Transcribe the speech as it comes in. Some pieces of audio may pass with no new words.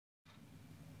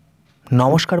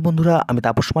নমস্কার বন্ধুরা, আমি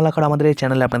তাপস মালাকার। আমাদের এই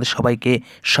চ্যানেলে আপনাদের সবাইকে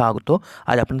স্বাগত।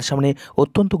 আজ আপনাদের সামনে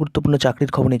অত্যন্ত গুরুত্বপূর্ণ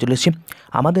চাকরির খবর নিয়ে চলে এসেছি।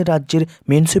 আমাদের রাজ্যের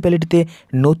মিউনিসিপ্যালিটিতে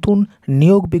নতুন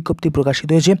নিয়োগ বিজ্ঞপ্তি প্রকাশিত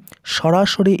হয়েছে।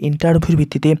 সরাসরি ইন্টারভিউর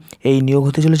ভিত্তিতে এই নিয়োগ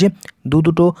হতে চলেছে।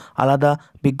 দুটো আলাদা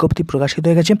বিজ্ঞপ্তি প্রকাশিত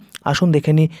হয়ে গেছে। আসুন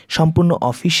দেখে নিই সম্পূর্ণ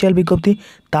অফিসিয়াল বিজ্ঞপ্তি।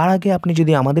 তার আগে আপনি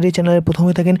যদি আমাদের এই চ্যানেলের প্রথম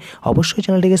হয়ে থাকেন, অবশ্যই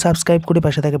চ্যানেলটিকে সাবস্ক্রাইব করে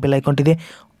পাশে থাকা বেল আইকনটিতে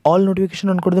অল নোটিফিকেশন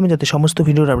অন করে দেবেন, যাতে সমস্ত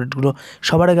ভিডিওর আপডেটগুলো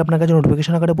সবার আগে আপনার কাছে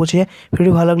নোটিফিকেশন আকারে পৌঁছে যায়।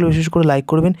 ভিডিও ভালো লাগলে বিশেষ করে লাইক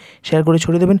করবেন, শেয়ার করে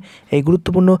ছড়িয়ে দেবেন এই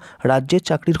গুরুত্বপূর্ণ রাজ্যের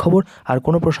চাকরির খবর। আর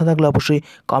কোনো প্রশ্ন থাকলে অবশ্যই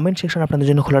কমেন্ট সেকশন আপনাদের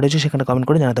জন্য খোলা রয়েছে, সেখানে কমেন্ট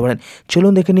করে জানাতে পারেন।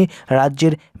 চলুন দেখে নিই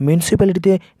রাজ্যের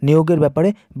মিউনিসিপ্যালিটিতে নিয়োগের ব্যাপারে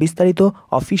বিস্তারিত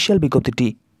অফিসিয়াল বিজ্ঞপ্তিটি।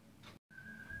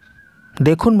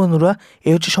 দেখুন বন্ধুরা,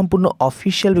 এই হচ্ছে সম্পূর্ণ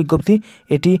অফিসিয়াল বিজ্ঞপ্তি।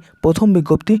 এটি প্রথম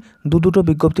বিজ্ঞপ্তি। দুটো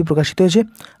বিজ্ঞপ্তি প্রকাশিত হয়েছে।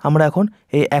 আমরা এখন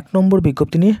এই 1 নম্বর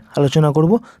বিজ্ঞপ্তি নিয়ে আলোচনা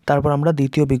করব, তারপর আমরা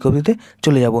দ্বিতীয় বিজ্ঞপ্তিতে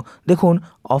চলে যাব। দেখুন,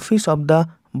 office of the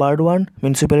Barwan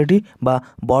municipality বা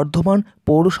বর্ধমান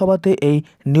পৌরসভাতে এই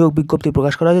নিয়োগ বিজ্ঞপ্তি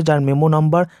প্রকাশ করা হয়েছে, যার মেমো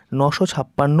নাম্বার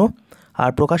 956 আর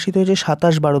প্রকাশিত হয়েছে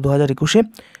 27/12/2021।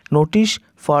 Notice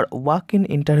for walk in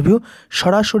interview,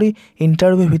 সরাসরি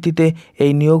ইন্টারভিউ ভিত্তিতে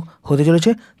এই নিয়োগ হতে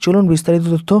চলেছে। চলুন বিস্তারিত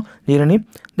তথ্য জেনে নিই।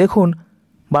 দেখুন,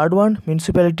 Barwan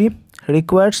municipality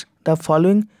requires the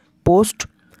following post.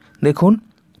 দেখুন,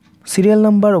 serial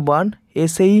number 1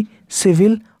 SAE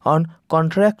civil on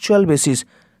contractual basis,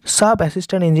 sub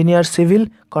assistant engineer civil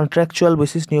contractual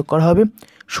basis নিয়োগ করা হবে।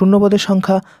 শূন্যপদের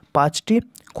সংখ্যা 5টি।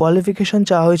 কোয়ালিফিকেশন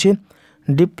চাওয়া হয়েছে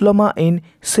diploma in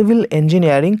civil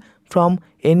engineering from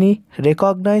any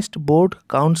recognized board,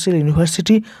 council,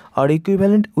 university or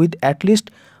equivalent with at least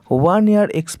 1 year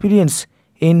experience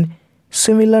in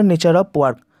similar nature of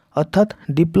work। অর্থাৎ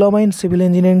diploma in civil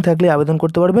engineering থাকলে আবেদন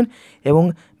করতে পারবেন এবং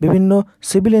বিভিন্ন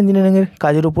সিভিল ইঞ্জিনিয়ারিংয়ের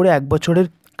কাজের উপরে 1 বছরের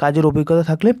কাজের অভিজ্ঞতা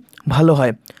থাকলে ভালো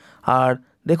হয়। আর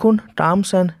দেখুন, টার্মস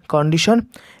অ্যান্ড কন্ডিশন।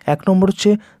 1 নম্বর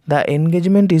হচ্ছে the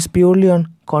engagement is purely on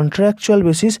contractual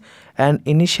basis and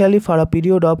initially for a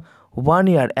period of 1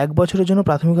 year, 1 বছরের জন্য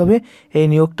প্রাথমিকভাবে এই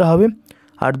নিয়োগটা হবে।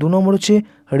 আর 2 নম্বর হচ্ছে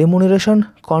remuneration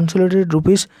consolidated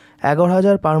rupees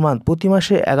 11,000 per month, প্রতি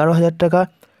মাসে 11,000 টাকা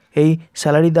এই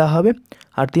স্যালারি দেওয়া হবে।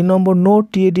 আর 3 নম্বর, no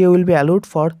TADA will be allowed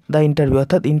for the interview,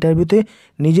 অর্থাৎ ইন্টারভিউতে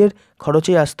নিজের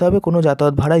খরচেই আসতে হবে, কোনো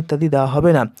যাতায়াত ভাড়া ইত্যাদি দেওয়া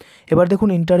হবে না। এবার দেখুন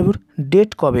ইন্টারভিউর ডেট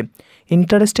কবে।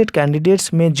 Interested candidates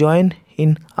may join in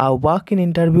a walk in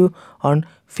interview on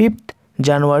 5th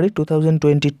January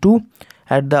 2022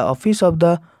 at the office of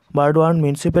the Bardwan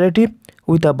Municipality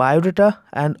with a biodata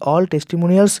and all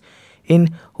testimonials in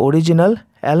original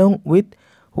along with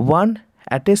one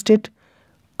attested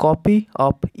copy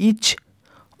of each.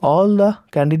 All the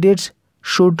candidates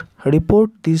should report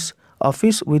this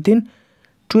office within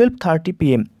 12:30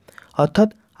 PM। অর্থাৎ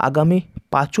আগামী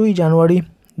 5ই জানুয়ারি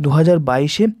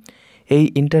 2022 এই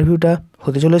ইন্টারভিউটা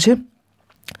হতে চলেছে।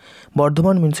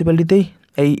 বর্ধমান মিউনিসিপ্যালিটিতেই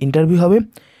এই interview হবে।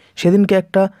 সেদিনকে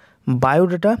একটা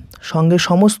বায়োডাটা সঙ্গে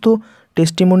সমস্ত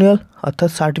টেস্টিমোনিয়াল অর্থাৎ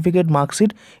সার্টিফিকেট,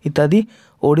 মার্কশিট ইত্যাদি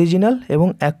অরিজিনাল এবং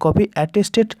 1 কপি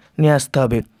অ্যাটেস্টেড নিয়ে আসতে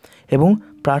হবে। এবং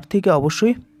প্রার্থীকে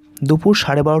অবশ্যই দুপুর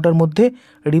 12:30টার মধ্যে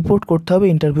রিপোর্ট করতে হবে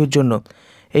ইন্টারভিউর জন্য।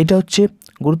 এইটা হচ্ছে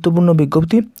গুরুত্বপূর্ণ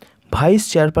বিজ্ঞপ্তি। Vice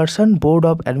chairperson board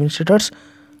of administrators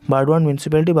Barwan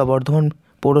municipality বা বর্ধমান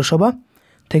পৌরসভা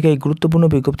থেকে এই গুরুত্বপূর্ণ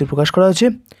বিজ্ঞপ্তি প্রকাশ করা হয়েছে।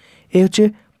 এই হচ্ছে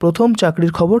প্রথম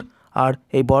চাকরির খবর। আর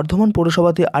এই বর্ধমান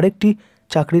পৌরসভাতে আরেকটি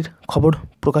চাকরির খবর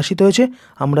প্রকাশিত হয়েছে।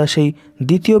 আমরা সেই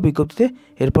দ্বিতীয় বিজ্ঞপ্তিতে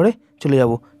এরপরে চলে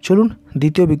যাব। চলুন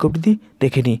দ্বিতীয় বিজ্ঞপ্তিটি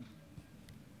দেখে নিই।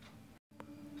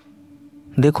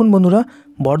 দেখুন বন্ধুরা,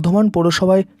 বর্ধমান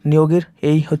পৌরসভায় নিয়োগের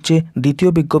এই হচ্ছে দ্বিতীয়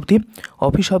বিজ্ঞপ্তি।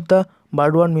 Office of the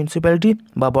Barwan municipality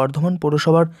বা বর্ধমান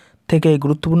পৌরসভার থেকে এই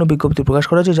গুরুত্বপূর্ণ বিজ্ঞপ্তি প্রকাশ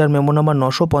করা হয়েছে, যার memo number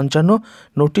 955।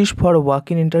 Notice for walk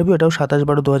in interview, এটাও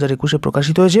 27/12/2021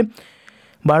 প্রকাশিত হয়েছে।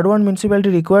 Barwan municipality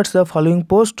requires the following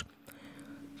post.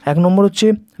 1 নম্বর হচ্ছে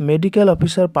medical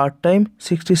officer part time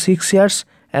 66 years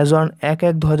as on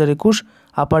 1/1/2021,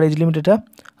 upper age limit এটা।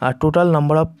 আর টোটাল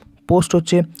নাম্বার অফ পোস্ট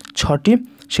হচ্ছে 6টি।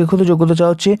 শিক্ষাগত যোগ্যতা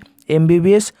চাওয়া হচ্ছে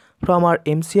MBBS from R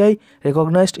MCI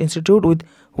recognised institute with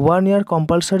 1 year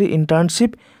compulsory internship,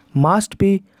 must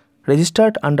be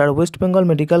registered under West Bengal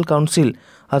medical council.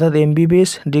 অর্থাৎ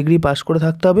MBBS degree pass করে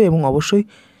থাকতে হবে এবং অবশ্যই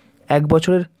 1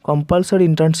 বছরের কম্পালসারি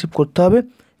ইন্টার্নশিপ করতে হবে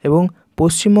এবং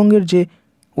পশ্চিমবঙ্গের যে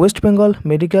ওয়েস্ট বেঙ্গল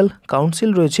মেডিকেল কাউন্সিল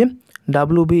রয়েছে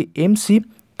WB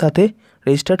তাতে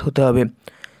রেজিস্টার্ড হতে হবে।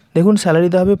 দেখুন, স্যালারি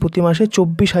দেওয়া হবে প্রতি মাসে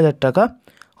 24,000 টাকা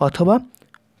অথবা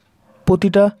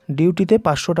প্রতিটা ডিউটিতে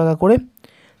 500 টাকা করে,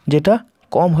 যেটা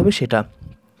কম হবে সেটা।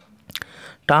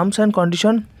 Terms and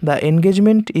condition, the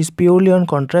engagement is purely on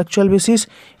contractual basis,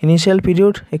 initial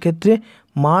period এক্ষেত্রে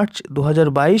March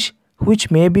 2022, which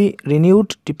may be renewed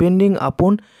depending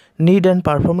upon need and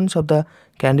performance of the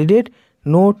candidate,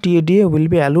 no TADA will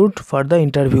be allowed for the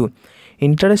interview.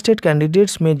 Interested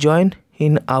candidates may join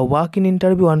in a walk-in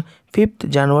interview on 5th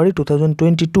January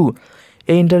 2022.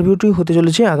 এই ইন্টারভিউটি হতে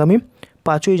চলেছে আগামী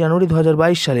 5ই জানুয়ারি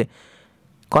 2022 সালে।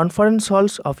 Conference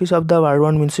halls, office of the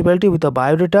W.B Municipality with a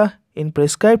biodata in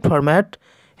prescribed format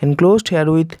enclosed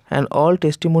herewith and all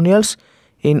testimonials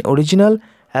in original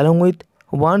along with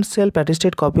one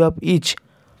self-attested copy of each.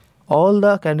 All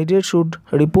the candidates should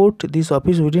report this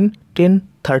office within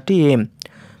 10:30 am.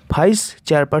 Vice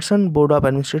Chairperson Board of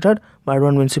Administrator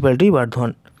W.B Municipality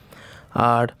Bardhaman.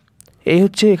 আর এই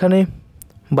হচ্ছে এখানে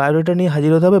biodata নিয়ে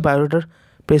হাজির হতে হবে। বায়োডাটার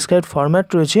prescribed format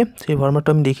রয়েছে, সেই ফরম্যাটটা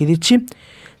আমি দেখিয়ে দিচ্ছি।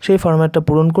 সেই ফরম্যাটটা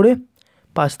পূরণ করে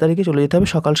 5 তারিখে চলে যেতে হবে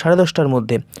সকাল 10:30টার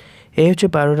মধ্যে। এই হচ্ছে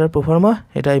বায়োডাটার প্রোফর্মা,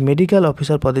 এটা মেডিকেল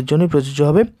অফিসার পদের জন্যই প্রযোজ্য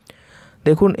হবে।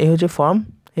 দেখুন এই হচ্ছে ফর্ম,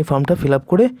 এই ফর্মটা ফিল আপ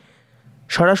করে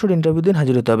সরাসরি ইন্টারভিউ দিন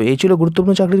হাজির হতে হবে। এই ছিল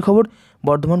গুরুত্বপূর্ণ চাকরির খবর।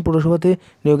 বর্ধমান পৌরসভাতে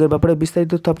নিয়োগের ব্যাপারে বিস্তারিত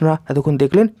তথ্য আপনারা এতক্ষণ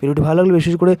দেখলেন। ভিডিওটি ভালো লাগলে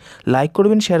বিশেষ করে লাইক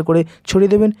করবেন, শেয়ার করে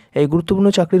ছড়িয়ে দেবেন এই গুরুত্বপূর্ণ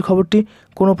চাকরির খবরটি।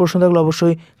 কোনো প্রশ্ন থাকলে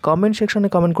অবশ্যই কমেন্ট সেকশনে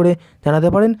কমেন্ট করে জানাতে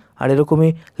পারেন। আর এরকমই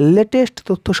লেটেস্ট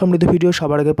তথ্য সমৃদ্ধ ভিডিও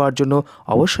সবার আগে পাওয়ার জন্য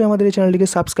অবশ্যই আমাদের এই চ্যানেলটিকে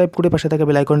সাবস্ক্রাইব করে পাশে থাকা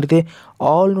বেল আইকনটিতে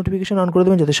অল নোটিফিকেশন অন করে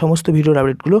দেবেন, যাতে সমস্ত ভিডিওর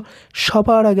আপডেটগুলো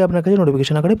সবার আগে আপনার কাছে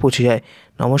নোটিফিকেশন আকারে পৌঁছে যায়।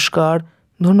 নমস্কার,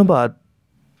 ধন্যবাদ।